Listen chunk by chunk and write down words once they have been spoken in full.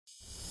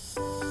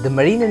The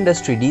marine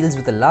industry deals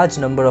with a large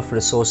number of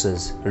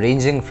resources,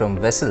 ranging from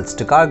vessels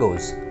to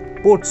cargoes,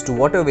 ports to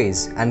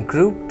waterways, and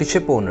crew to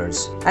ship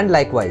owners. And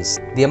likewise,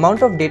 the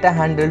amount of data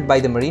handled by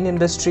the marine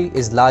industry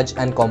is large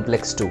and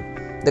complex too.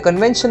 The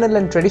conventional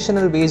and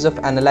traditional ways of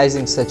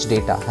analyzing such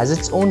data has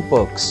its own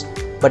perks.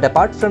 But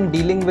apart from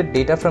dealing with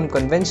data from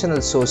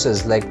conventional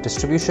sources like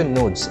distribution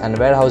nodes and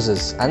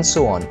warehouses and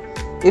so on,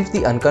 if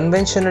the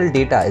unconventional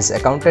data is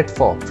accounted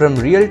for from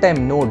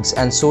real-time nodes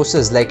and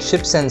sources like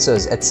ship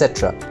sensors,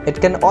 etc.,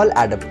 it can all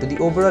add up to the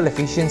overall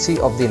efficiency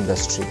of the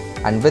industry.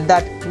 And with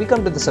that, we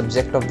come to the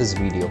subject of this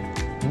video: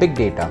 big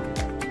data.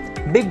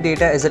 Big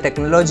data is a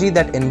technology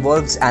that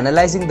involves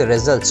analyzing the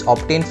results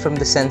obtained from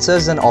the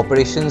sensors and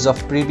operations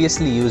of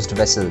previously used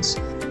vessels.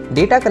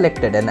 Data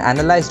collected and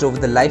analyzed over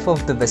the life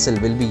of the vessel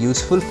will be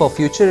useful for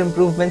future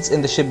improvements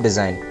in the ship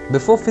design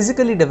before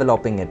physically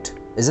developing it.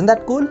 Isn't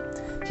that cool?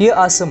 Here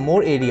are some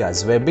more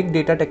areas where big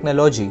data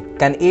technology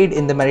can aid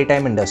in the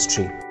maritime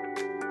industry.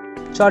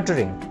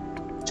 Chartering.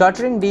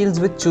 Chartering deals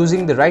with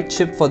choosing the right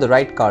ship for the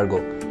right cargo.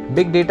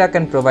 Big data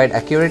can provide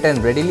accurate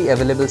and readily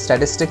available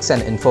statistics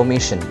and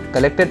information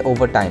collected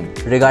over time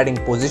regarding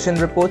position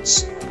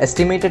reports,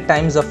 estimated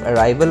times of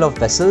arrival of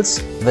vessels,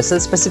 vessel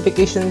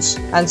specifications,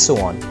 and so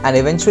on, and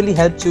eventually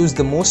help choose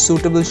the most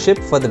suitable ship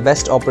for the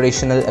best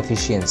operational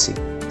efficiency.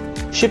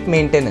 Ship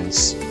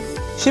maintenance.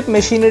 Ship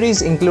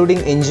machineries including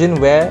engine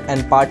wear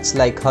and parts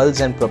like hulls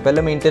and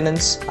propeller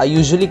maintenance are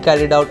usually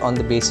carried out on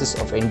the basis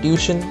of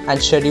intuition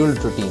and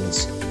scheduled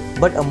routines.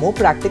 But a more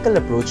practical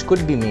approach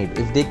could be made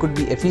if they could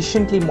be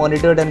efficiently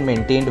monitored and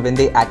maintained when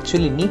they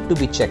actually need to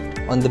be checked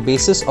on the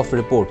basis of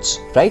reports,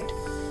 right?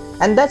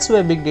 And that's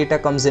where big data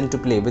comes into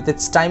play with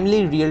its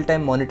timely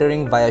real-time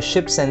monitoring via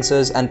ship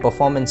sensors and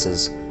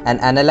performances and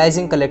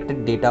analyzing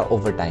collected data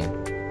over time.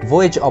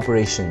 Voyage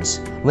operations.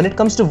 When it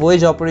comes to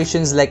voyage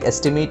operations like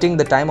estimating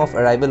the time of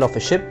arrival of a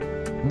ship,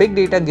 big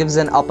data gives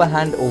an upper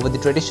hand over the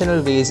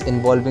traditional ways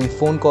involving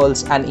phone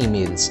calls and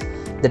emails.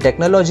 The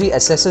technology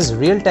assesses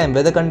real-time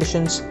weather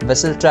conditions,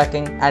 vessel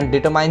tracking, and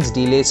determines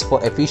delays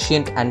for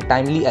efficient and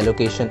timely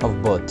allocation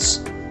of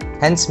berths,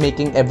 hence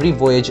making every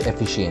voyage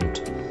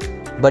efficient.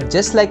 But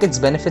just like its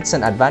benefits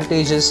and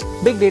advantages,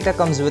 big data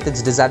comes with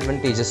its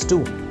disadvantages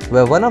too,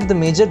 where one of the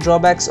major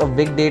drawbacks of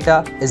big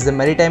data is the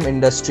maritime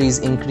industry's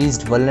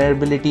increased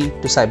vulnerability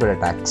to cyber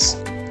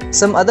attacks.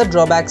 Some other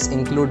drawbacks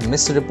include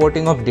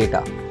misreporting of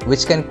data,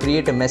 which can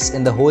create a mess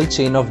in the whole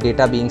chain of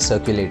data being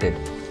circulated,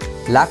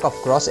 lack of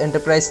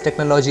cross-enterprise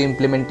technology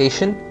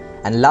implementation,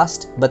 and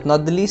last but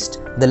not the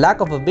least, the lack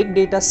of a big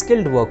data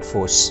skilled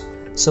workforce.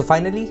 So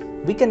finally,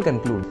 we can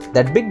conclude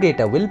that big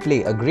data will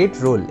play a great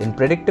role in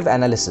predictive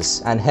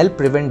analysis and help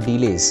prevent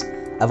delays,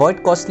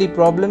 avoid costly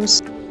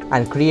problems,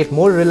 and create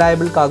more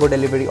reliable cargo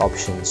delivery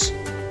options.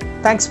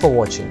 Thanks for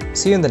watching.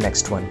 See you in the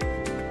next one.